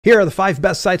Here are the 5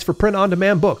 best sites for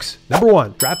print-on-demand books. Number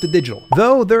 1, Drafted Digital.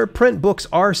 Though their print books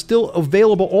are still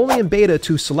available only in beta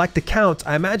to select accounts,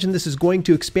 I imagine this is going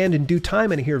to expand in due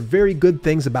time and I hear very good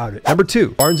things about it. Number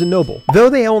 2, Barnes & Noble. Though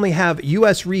they only have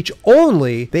US reach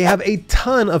only, they have a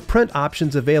ton of print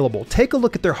options available. Take a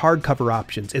look at their hardcover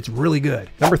options. It's really good.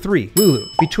 Number 3, Lulu.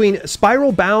 Between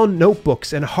spiral-bound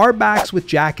notebooks and hardbacks with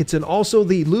jackets and also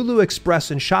the Lulu Express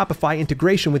and Shopify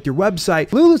integration with your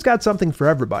website, Lulu's got something for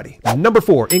everybody. Number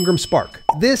 4, Ingram Spark.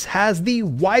 This has the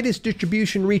widest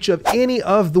distribution reach of any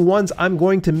of the ones I'm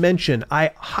going to mention.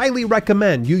 I highly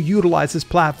recommend you utilize this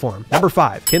platform. Number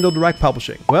 5, Kindle Direct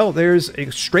Publishing. Well, there's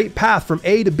a straight path from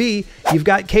A to B. You've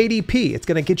got KDP. It's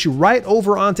going to get you right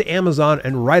over onto Amazon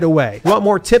and right away. Want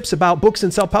more tips about books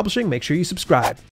and self-publishing? Make sure you subscribe.